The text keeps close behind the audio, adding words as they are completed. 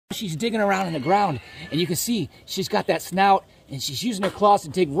she's digging around in the ground, and you can see she's got that snout, and she's using her claws to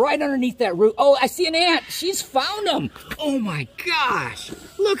dig right underneath that root. Oh, I see an ant. She's found them. Oh my gosh.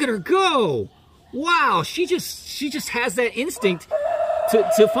 Look at her go. Wow, she just has that instinct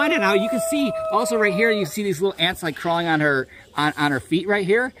to find it out. You can see also right here, you see these little ants like crawling on her feet right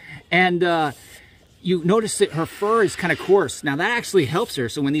here. And you notice that her fur is kind of coarse. Now that actually helps her.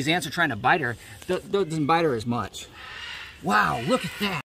 So when these ants are trying to bite her, it doesn't bite her as much. Wow, look at that.